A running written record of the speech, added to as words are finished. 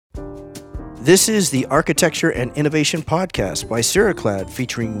This is the Architecture and Innovation Podcast by Ceraclad,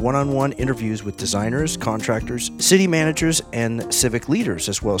 featuring one-on-one interviews with designers, contractors, city managers, and civic leaders,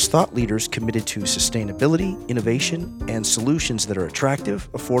 as well as thought leaders committed to sustainability, innovation, and solutions that are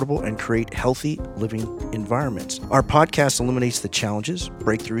attractive, affordable, and create healthy living environments. Our podcast illuminates the challenges,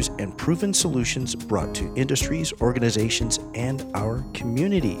 breakthroughs, and proven solutions brought to industries, organizations, and our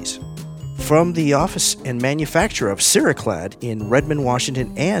communities. From the office and manufacturer of Ceraclad in Redmond,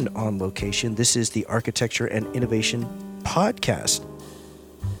 Washington, and on location, this is the Architecture and Innovation Podcast.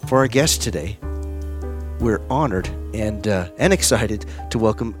 For our guest today, we're honored and excited to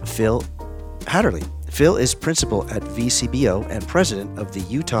welcome Phil Hatterly. Phil is principal at VCBO and president of the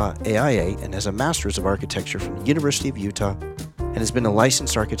Utah AIA and has a master's of architecture from the University of Utah and has been a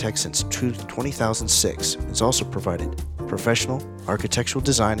licensed architect since 2006. He's also provided professional architectural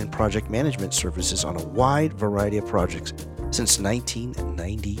design and project management services on a wide variety of projects since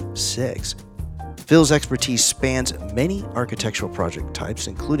 1996. Phil's expertise spans many architectural project types,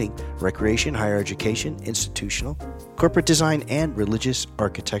 including recreation, higher education, institutional, corporate design, and religious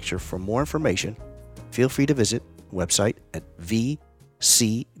architecture. For more information, feel free to visit the website at vcbo.com.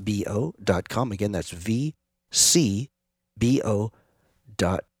 Again, that's vcbo.com.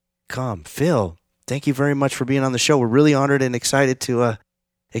 Phil, thank you very much for being on the show. We're really honored and excited to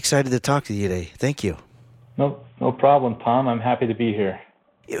talk to you today. Thank you. No problem, Tom. I'm happy to be here.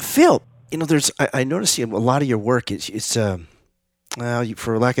 Phil, I noticed a lot of your work is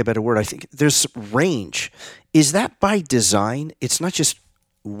for lack of a better word, I think there's range. Is that by design? It's not just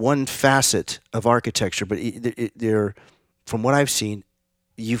one facet of architecture, but from what I've seen,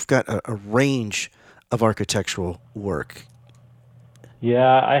 you've got a range of architectural work.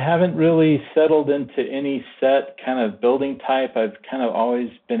 Yeah, I haven't really settled into any set kind of building type. I've kind of always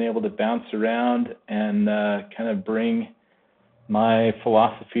been able to bounce around and kind of bring my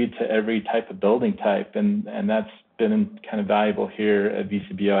philosophy to every type of building type, and that's been kind of valuable here at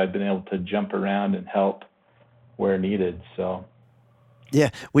VCBO. I've been able to jump around and help where needed. So,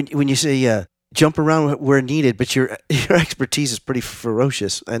 yeah, when you say jump around where needed, but your expertise is pretty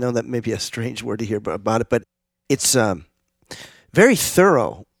ferocious. I know that may be a strange word to hear about it, but it's very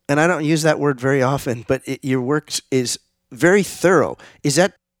thorough, and I don't use that word very often, but your work is very thorough. Is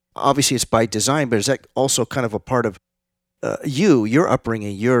that, obviously it's by design, but is that also kind of a part of your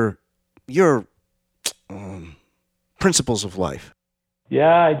upbringing, your principles of life?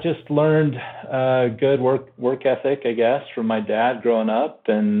 Yeah, I just learned good work ethic, I guess, from my dad growing up,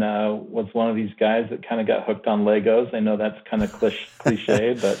 and was one of these guys that kind of got hooked on Legos. I know that's kind of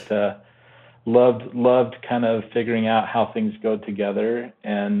cliche, but loved kind of figuring out how things go together,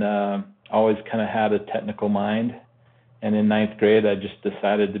 and always kind of had a technical mind. And in ninth grade, I just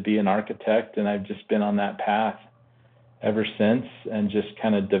decided to be an architect, and I've just been on that path ever since, and just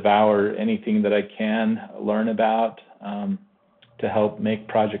kind of devour anything that I can learn about to help make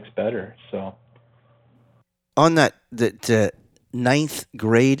projects better. So on that ninth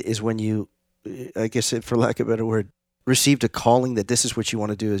grade is when you, I guess for lack of a better word, received a calling that this is what you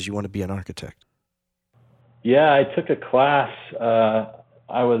want to do, is you want to be an architect? Yeah, I took a class.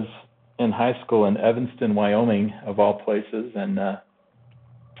 I was in high school in Evanston, Wyoming, of all places, and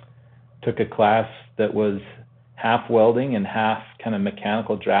took a class that was half welding and half kind of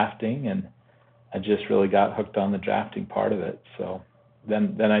mechanical drafting, and I just really got hooked on the drafting part of it. So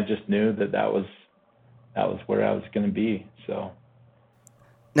then I just knew that was where I was going to be. So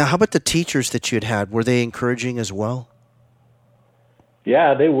now, how about the teachers that you had? Were they encouraging as well?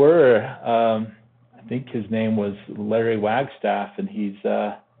 Yeah, they were. I think his name was Larry Wagstaff, and he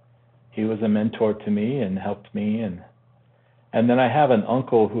was a mentor to me and helped me. And then I have an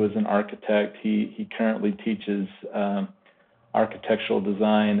uncle who is an architect. He currently teaches architectural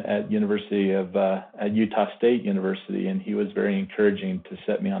design at Utah State University, and he was very encouraging to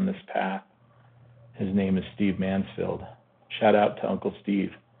set me on this path. His name is Steve Mansfield. Shout out to Uncle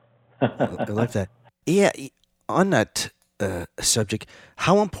Steve. I like that. Yeah, on that subject,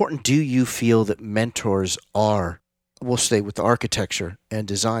 how important do you feel that mentors are? We'll stay with the architecture and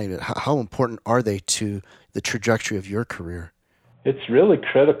design. How important are they to the trajectory of your career? It's really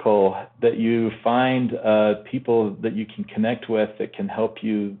critical that you find people that you can connect with that can help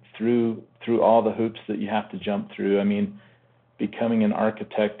you through all the hoops that you have to jump through. I mean, becoming an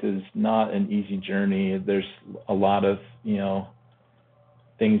architect is not an easy journey. There's a lot of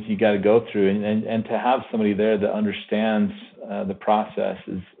things you got to go through, and to have somebody there that understands the process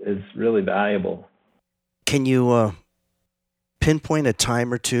is really valuable. Can you pinpoint a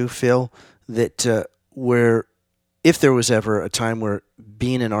time or two, Phil, that where, if there was ever a time where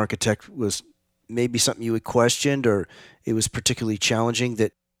being an architect was maybe something you had questioned, or it was particularly challenging,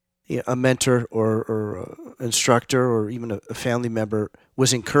 that a mentor or instructor or even a family member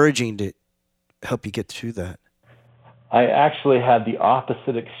was encouraging to help you get through that? I actually had the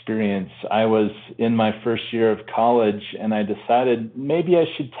opposite experience. I was in my first year of college and I decided maybe I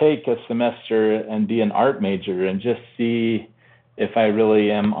should take a semester and be an art major and just see if I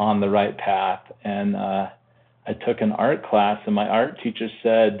really am on the right path. And I took an art class and my art teacher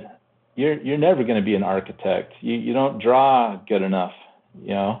said, you're never going to be an architect. You don't draw good enough,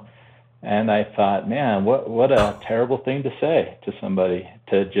 you know? And I thought, man, what a terrible thing to say to somebody,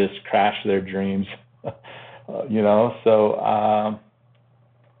 to just crash their dreams. So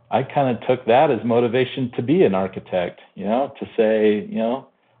I kind of took that as motivation to be an architect, to say,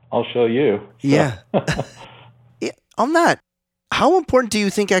 I'll show you. Yeah. Yeah. On that, how important do you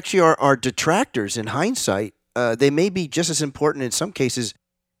think actually are detractors in hindsight? They may be just as important in some cases,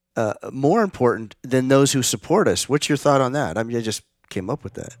 more important than those who support us. What's your thought on that? I mean, I just came up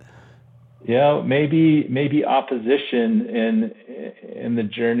with that. Yeah, maybe opposition in the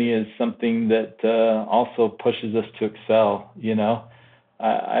journey is something that also pushes us to excel.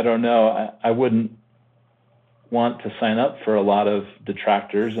 I don't know. I wouldn't want to sign up for a lot of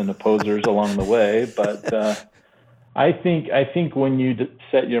detractors and opposers along the way, but I think when you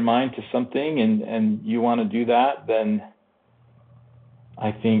set your mind to something and you want to do that, then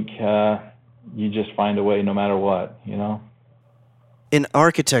I think you just find a way no matter what. In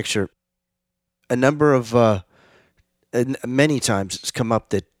architecture, a number of many times it's come up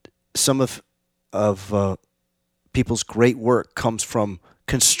that some of people's great work comes from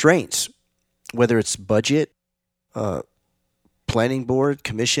constraints, whether it's budget, planning board,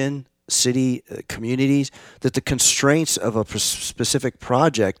 commission, city, communities, that the constraints of a specific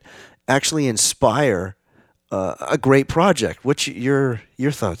project actually inspire a great project. What's your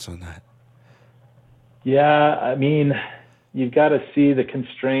thoughts on that? Yeah, I mean, you've got to see the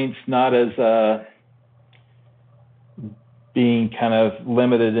constraints not as being kind of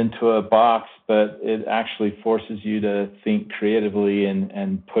limited into a box, but it actually forces you to think creatively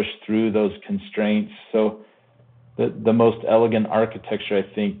and push through those constraints. So the most elegant architecture, I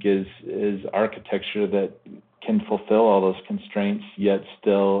think, is architecture that can fulfill all those constraints, yet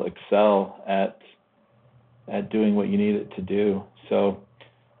still excel at doing what you need it to do. So,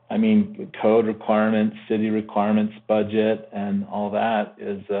 I mean, code requirements, city requirements, budget, and all that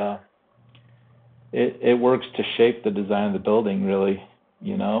is it works to shape the design of the building, really,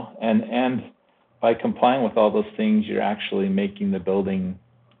 and by complying with all those things, you're actually making the building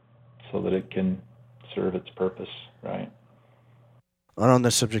so that it can serve its purpose, right? On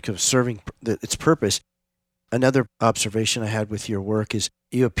the subject of serving its purpose, another observation I had with your work is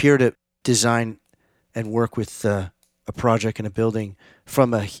you appear to design and work with a project in a building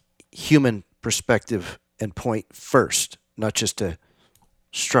from a human perspective and point first, not just a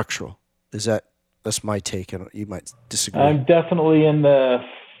structural. That's my take, and you might disagree. I'm definitely in the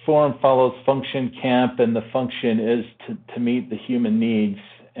form follows function camp, and the function is to meet the human needs.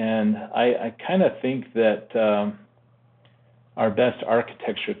 And I kind of think that our best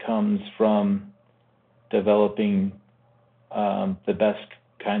architecture comes from developing the best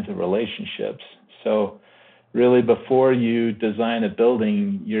kinds of relationships. So really, before you design a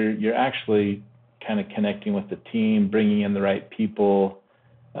building, you're actually kind of connecting with the team, bringing in the right people,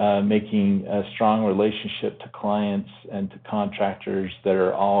 making a strong relationship to clients and to contractors that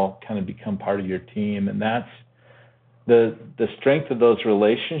are all kind of become part of your team. And that's the strength of those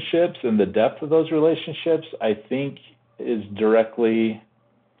relationships and the depth of those relationships, I think, is directly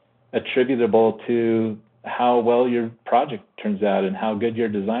attributable to how well your project turns out and how good your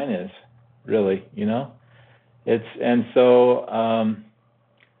design is, really,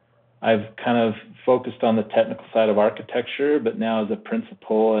 I've kind of focused on the technical side of architecture, but now as a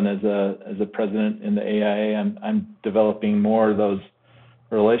principal and as a president in the AIA, I'm developing more of those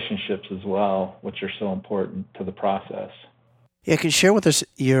relationships as well, which are so important to the process. Yeah, can you share with us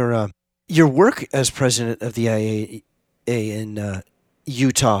your work as president of the AIA in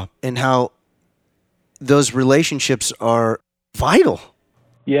Utah and how those relationships are vital?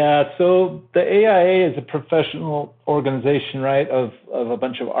 Yeah, so the AIA is a professional organization, right, of a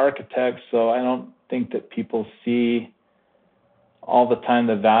bunch of architects. So I don't think that people see all the time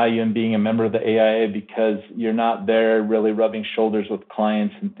the value in being a member of the AIA because you're not there really rubbing shoulders with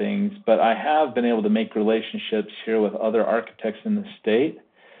clients and things. But I have been able to make relationships here with other architects in the state.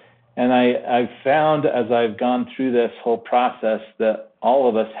 And I've found as I've gone through this whole process that all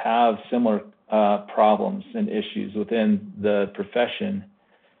of us have similar problems and issues within the profession.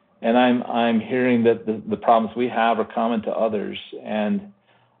 And I'm hearing that the problems we have are common to others. And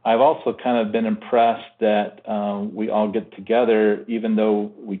I've also kind of been impressed that we all get together, even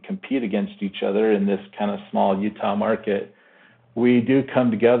though we compete against each other in this kind of small Utah market. We do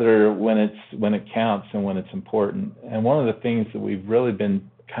come together when it counts and when it's important. And one of the things that we've really been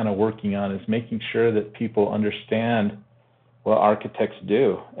kind of working on is making sure that people understand what architects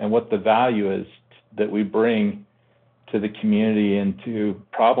do and what the value is that we bring to the community and to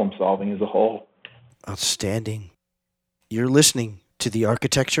problem solving as a whole. Outstanding. You're listening to the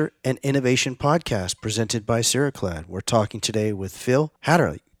Architecture and Innovation Podcast presented by Ceraclad. We're talking today with Phil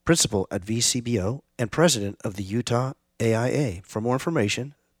Hatterly, Principal at VCBO and President of the Utah AIA. For more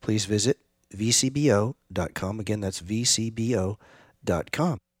information, please visit vcbo.com. Again, that's vcbo.com.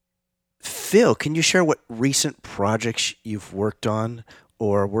 Phil, can you share what recent projects you've worked on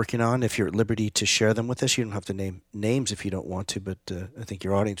or working on, if you're at liberty to share them with us? You don't have to name names if you don't want to, but I think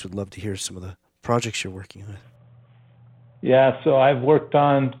your audience would love to hear some of the projects you're working on. Yeah, so I've worked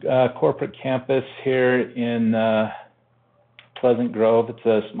on corporate campus here in Pleasant Grove. It's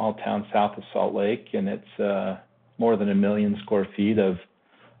a small town south of Salt Lake, and it's more than 1 million square feet of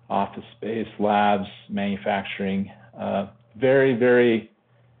office space, labs, manufacturing. Very, very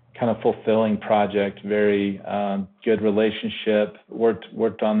kind of fulfilling project, very good relationship.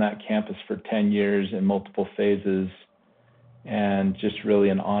 Worked on that campus for 10 years in multiple phases, and just really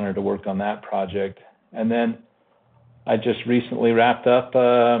an honor to work on that project. And then I just recently wrapped up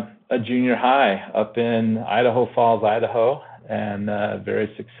a junior high up in Idaho Falls, Idaho, and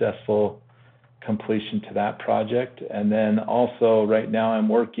very successful completion to that project. And then also right now I'm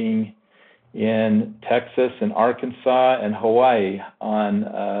working in Texas and Arkansas and Hawaii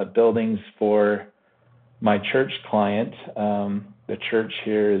on buildings for my church client. The church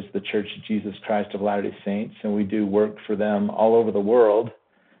here is the Church of Jesus Christ of Latter-day Saints, and we do work for them all over the world,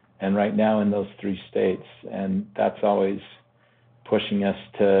 and right now in those 3 states. And that's always pushing us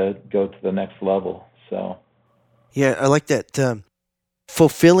to go to the next level. So, yeah, I like that.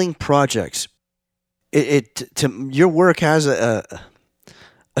 Fulfilling projects. To your work has a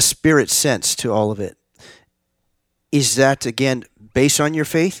spirit sense to all of it. Is that, again, based on your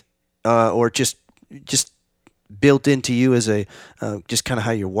faith, or just built into you as a just kind of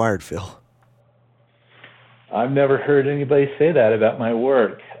how you're wired, Phil? I've never heard anybody say that about my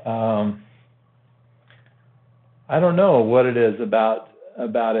work. I don't know what it is about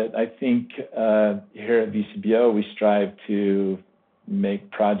it. I think here at VCBO we strive to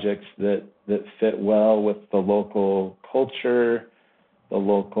make projects that fit well with the local culture, the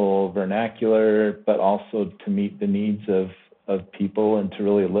local vernacular, but also to meet the needs of people and to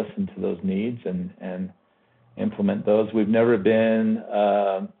really listen to those needs and implement those. We've never been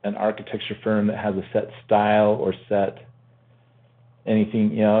an architecture firm that has a set style or set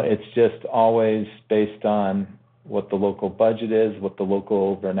anything. It's just always based on what the local budget is, what the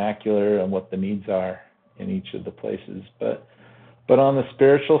local vernacular, and what the needs are in each of the places. But on the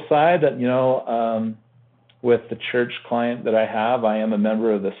spiritual side, with the church client that I have, I am a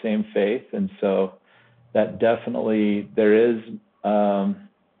member of the same faith, and so that definitely there is.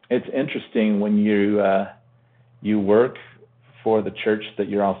 It's interesting when you work for the church that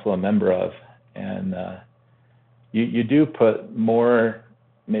you're also a member of, and you do put more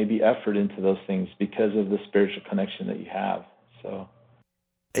maybe effort into those things because of the spiritual connection that you have. So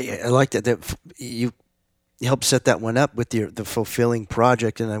I like that you helped set that one up with the fulfilling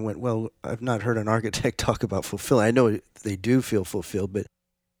project, and I went, well, I've not heard an architect talk about fulfilling. I know they do feel fulfilled, but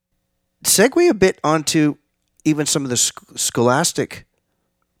segue a bit onto even some of the scholastic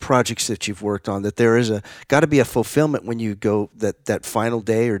projects that you've worked on, that there is got to be a fulfillment when you go that final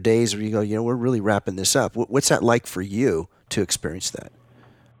day or days where you go, we're really wrapping this up. What's that like for you to experience that?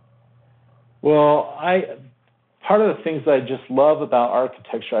 Well, part of the things I just love about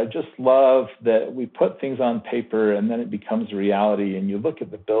architecture, I just love that we put things on paper and then it becomes a reality, and you look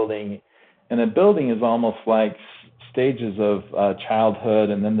at the building, and a building is almost like stages of childhood,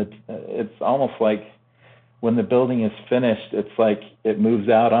 and then it's almost like when the building is finished, it's like it moves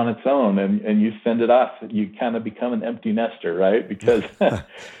out on its own, and you send it off. You kind of become an empty nester, right? Because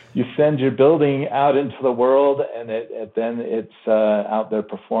you send your building out into the world, and then it's out there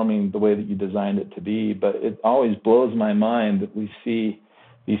performing the way that you designed it to be. But it always blows my mind that we see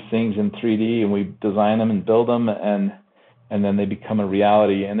these things in 3D, and we design them and build them, and then they become a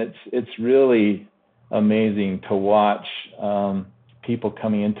reality. And it's really amazing to watch people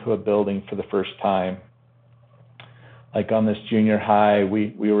coming into a building for the first time. Like on this junior high,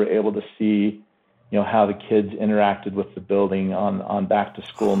 we were able to see, how the kids interacted with the building on back to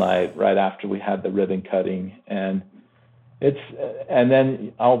school night right after we had the ribbon cutting, and it's and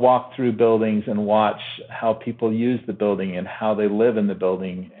then I'll walk through buildings and watch how people use the building and how they live in the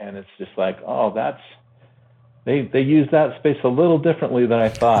building, and it's just like, oh, they use that space a little differently than I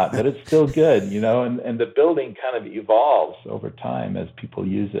thought, but it's still good, and the building kind of evolves over time as people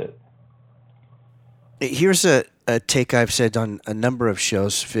use it. Here's a take I've said on a number of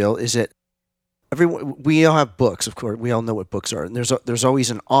shows, Phil, is that we all have books, of course. We all know what books are, and there's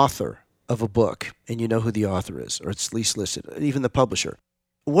always an author of a book, and you know who the author is, or it's at least listed, even the publisher.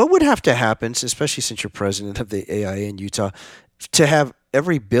 What would have to happen, especially since you're president of the AIA in Utah, to have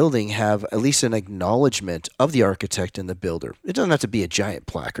every building have at least an acknowledgement of the architect and the builder? It doesn't have to be a giant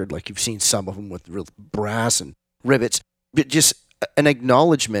placard like you've seen some of them with real brass and rivets, but just an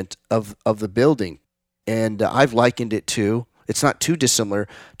acknowledgement of the building. And I've likened it to, it's not too dissimilar,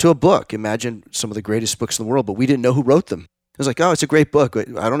 to a book. Imagine some of the greatest books in the world, but we didn't know who wrote them. It was like, oh, it's a great book. I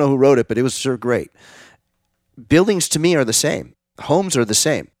don't know who wrote it, but it was sure great. Buildings to me are the same. Homes are the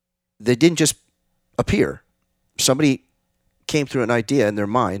same. They didn't just appear. Somebody came through an idea in their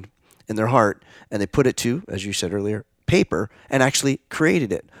mind, in their heart, and they put it to, as you said earlier, paper and actually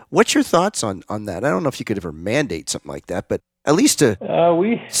created it. What's your thoughts on that? I don't know if you could ever mandate something like that, but at least to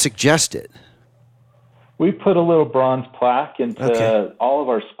suggest it. We put a little bronze plaque into all of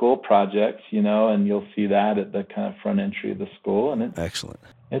our school projects, and you'll see that at the kind of front entry of the school. And it's excellent.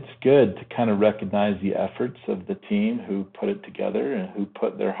 It's good to kind of recognize the efforts of the team who put it together and who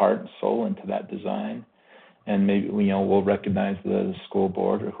put their heart and soul into that design. And maybe we'll recognize the school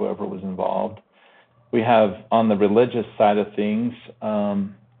board or whoever was involved. We have, on the religious side of things,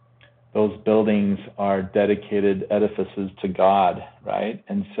 those buildings are dedicated edifices to God, right?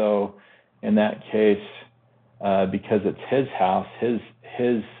 And so in that case, because it's his house,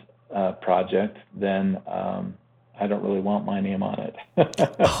 his project, then I don't really want my name on it.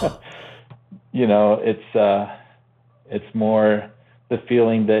 It's more the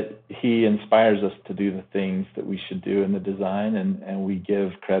feeling that he inspires us to do the things that we should do in the design, and we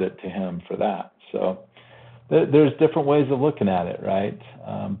give credit to him for that. So there's different ways of looking at it, right?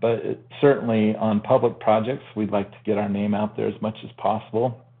 But certainly on public projects, we'd like to get our name out there as much as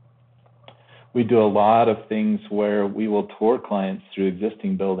possible. We do a lot of things where we will tour clients through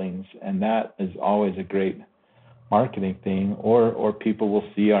existing buildings, and that is always a great marketing thing, or people will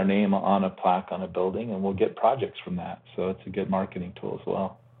see our name on a plaque on a building and we'll get projects from that. So it's a good marketing tool as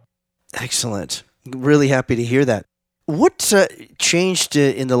well. Excellent. Really happy to hear that. What changed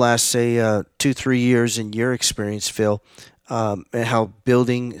in the last, say, 2-3 years in your experience, Phil, and how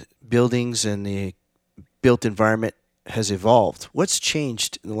buildings and the built environment has evolved? What's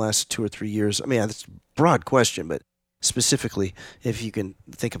changed in the last 2 or 3 years? I mean, that's a broad question, but specifically, if you can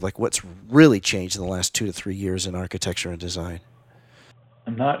think of like what's really changed in the last 2 to 3 years in architecture and design.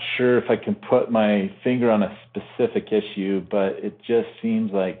 I'm not sure if I can put my finger on a specific issue, but it just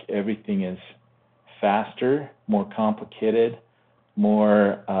seems like everything is faster, more complicated,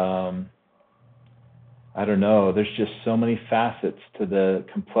 more, I don't know, there's just so many facets to the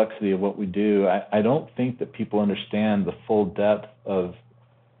complexity of what we do. I don't think that people understand the full depth of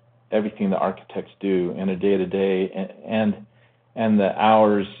everything the architects do in a day-to-day, and the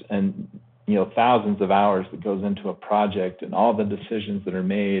hours and thousands of hours that goes into a project and all the decisions that are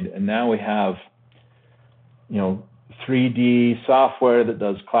made. And now we have 3D software that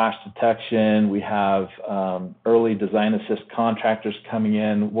does clash detection. We have early design assist contractors coming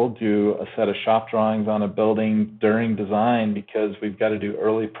in. We'll do a set of shop drawings on a building during design because we've got to do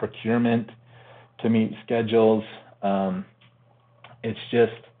early procurement to meet schedules. It's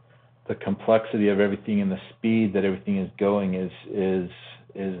just the complexity of everything and the speed that everything is going is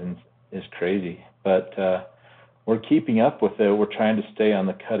crazy. But we're keeping up with it. We're trying to stay on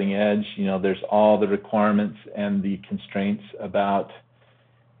the cutting edge. There's all the requirements and the constraints about,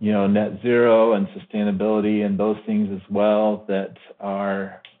 net zero and sustainability and those things as well that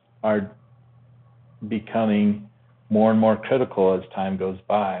are becoming more and more critical as time goes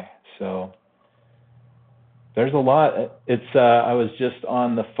by. So there's a lot. I was just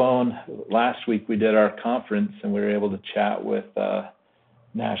on the phone last week. We did our conference and we were able to chat with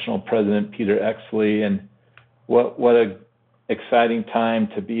National President Peter Exley, and what a exciting time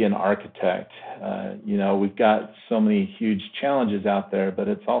to be an architect. We've got so many huge challenges out there, but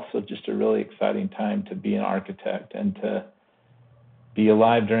it's also just a really exciting time to be an architect and to be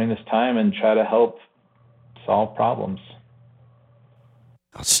alive during this time and try to help solve problems.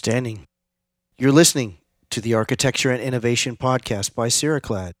 Outstanding. You're listening to the Architecture and Innovation Podcast by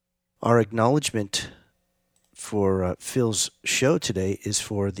Ceraclad. Our acknowledgement for Phil's show today is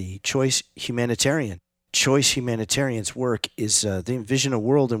for the Choice Humanitarian. Choice Humanitarian's work is they envision a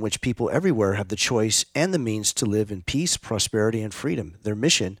world in which people everywhere have the choice and the means to live in peace, prosperity, and freedom. Their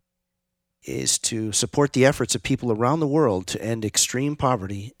mission is to support the efforts of people around the world to end extreme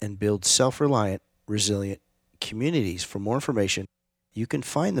poverty and build self-reliant, resilient communities. For more information, you can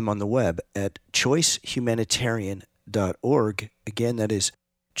find them on the web at choicehumanitarian.org. Again, that is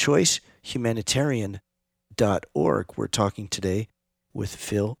choicehumanitarian.org. We're talking today with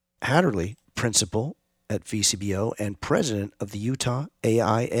Phil Hatterly, principal at VCBO and president of the Utah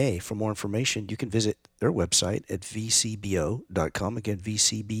AIA. For more information, you can visit their website at vcbo.com. Again,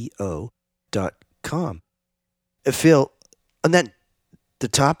 vcbo.com. Phil, on that, the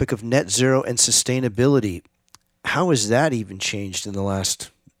topic of net zero and sustainability, how has that even changed in the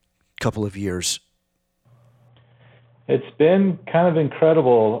last couple of years? It's been kind of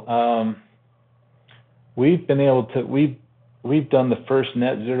incredible. We've been able to, we've done the first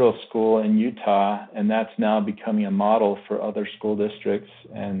net zero school in Utah, and that's now becoming a model for other school districts.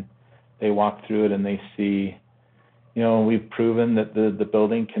 And they walk through it and they see, we've proven that the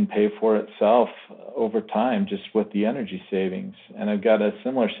building can pay for itself over time just with the energy savings. And I've got a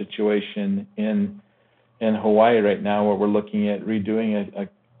similar situation in Hawaii right now where we're looking at redoing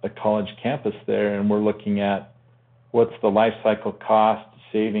a college campus there, and we're looking at what's the life cycle cost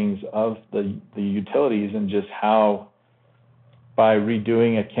savings of the utilities, and just how by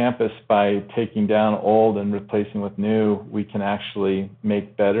redoing a campus, by taking down old and replacing with new, we can actually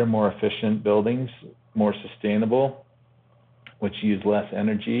make better, more efficient buildings, more sustainable, which use less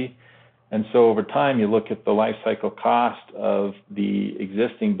energy. And so over time, you look at the life cycle cost of the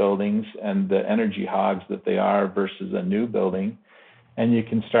existing buildings and the energy hogs that they are versus a new building, and you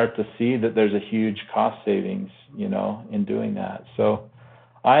can start to see that there's a huge cost savings, in doing that. So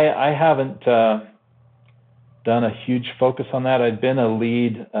I haven't done a huge focus on that. I've been a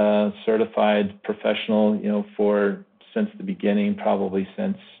LEED certified professional, since the beginning, probably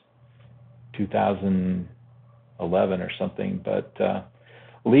since 2011 or something. But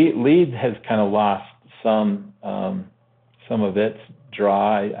LEED has kind of lost some of its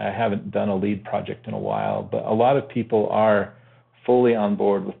draw. I haven't done a LEED project in a while, but a lot of people are fully on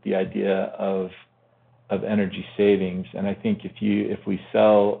board with the idea of energy savings. And I think if we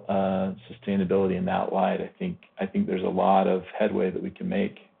sell sustainability in that light, I think there's a lot of headway that we can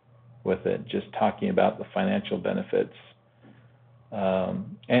make with it. Just talking about the financial benefits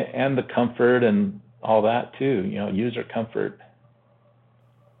and the comfort and all that too. User comfort.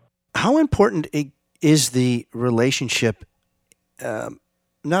 How important is the relationship?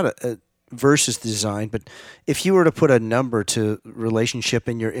 Not a versus design, but if you were to put a number to relationship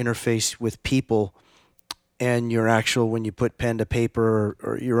in your interface with people and your actual, when you put pen to paper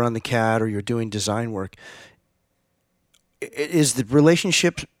or you're on the CAD or you're doing design work, is the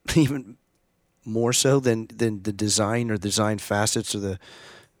relationship even more so than the design or design facets or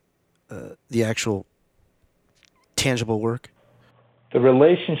the actual tangible work? The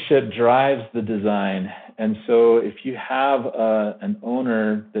relationship drives the design. And so if you have an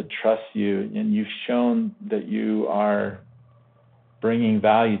owner that trusts you and you've shown that you are bringing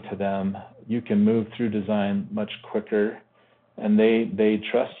value to them, you can move through design much quicker, and they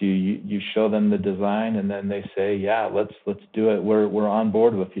trust you. You show them the design, and then they say, yeah, let's do it. We're on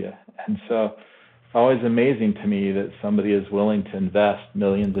board with you. And so it's always amazing to me that somebody is willing to invest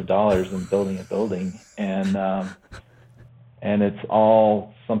millions of dollars in building a building, and it's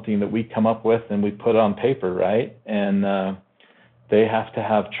all something that we come up with and we put on paper, right? And they have to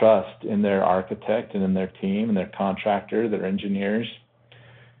have trust in their architect and in their team and their contractor, their engineers.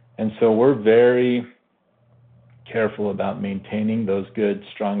 And so we're very careful about maintaining those good,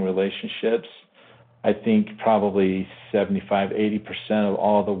 strong relationships. I think probably 75-80% of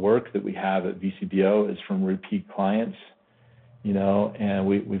all the work that we have at VCBO is from repeat clients. And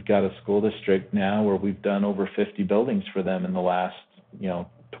we've got a school district now where we've done over 50 buildings for them in the last,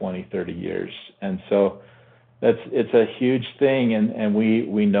 20, 30 years. And so it's a huge thing. And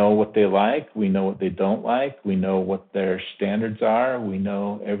we know what they like. We know what they don't like. We know what their standards are. We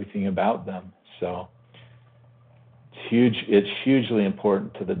know everything about them. So it's huge. It's hugely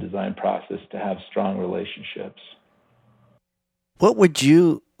important to the design process to have strong relationships. What would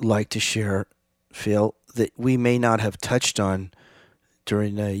you like to share, Phil, that we may not have touched on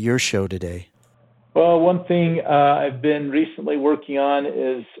during your show today? Well, one thing I've been recently working on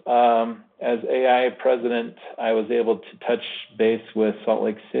is, as AIA president, I was able to touch base with Salt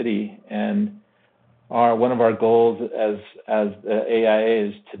Lake City, and one of our goals as AIA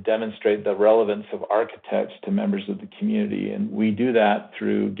is to demonstrate the relevance of architects to members of the community, and we do that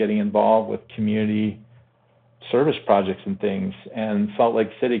through getting involved with community service projects and things. And Salt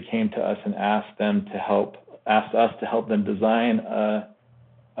Lake City came to us and asked us to help them design a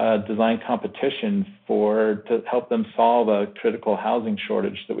design competition to help them solve a critical housing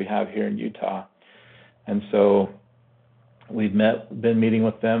shortage that we have here in Utah. And so we've been meeting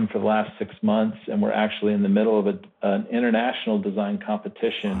with them for the last 6 months, and we're actually in the middle of an international design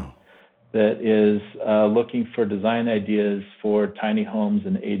competition that is looking for design ideas for tiny homes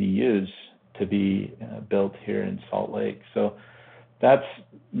and ADUs to be built here in Salt Lake. So that's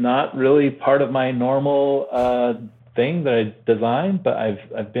not really part of my normal thing that I design, but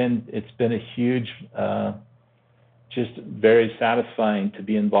it's been a huge, just very satisfying to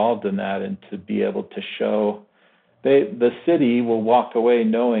be involved in that and to be able to show. The city will walk away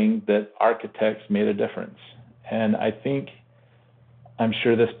knowing that architects made a difference. And I'm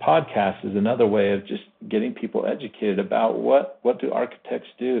sure this podcast is another way of just getting people educated about what do architects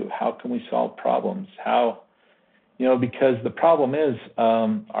do? How can we solve problems? Because the problem is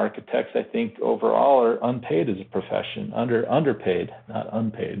architects, I think, overall are unpaid as a profession, underpaid, not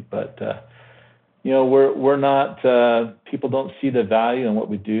unpaid, but we're not, people don't see the value in what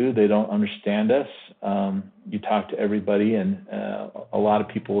we do. They don't understand us. You talk to everybody, and a lot of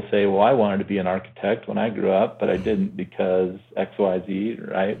people will say, well, I wanted to be an architect when I grew up, but I didn't because X, Y, Z,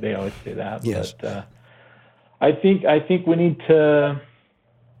 right? They always say that. Yes. But I think we need to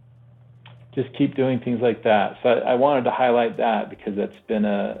just keep doing things like that. So I wanted to highlight that because that's been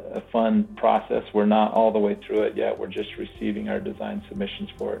a fun process. We're not all the way through it yet. We're just receiving our design submissions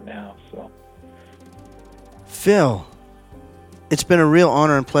for it now. So, Phil, it's been a real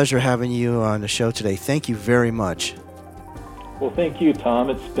honor and pleasure having you on the show today. Thank you very much. Well, thank you, Tom.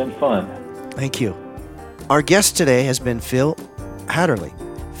 It's been fun. Thank you. Our guest today has been Phil Hatterly.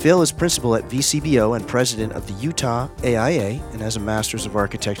 Phil is principal at VCBO and president of the Utah AIA and has a Master's of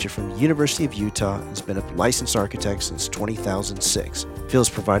Architecture from the University of Utah and has been a licensed architect since 2006. Phil has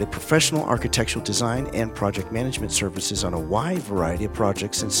provided professional architectural design and project management services on a wide variety of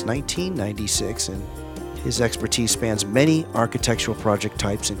projects since 1996, and his expertise spans many architectural project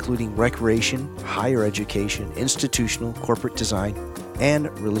types, including recreation, higher education, institutional, corporate design, and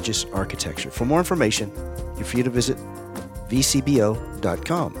religious architecture. For more information, you're free to visit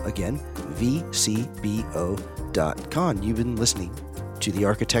vcbo.com. Again, vcbo.com. You've been listening to the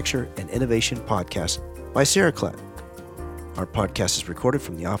Architecture and Innovation Podcast by Ceraclad. Our podcast is recorded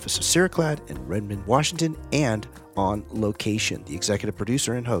from the office of Ceraclad in Redmond, Washington, and on location. The executive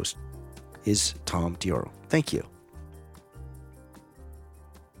producer and host is Tom Dioro. Thank you.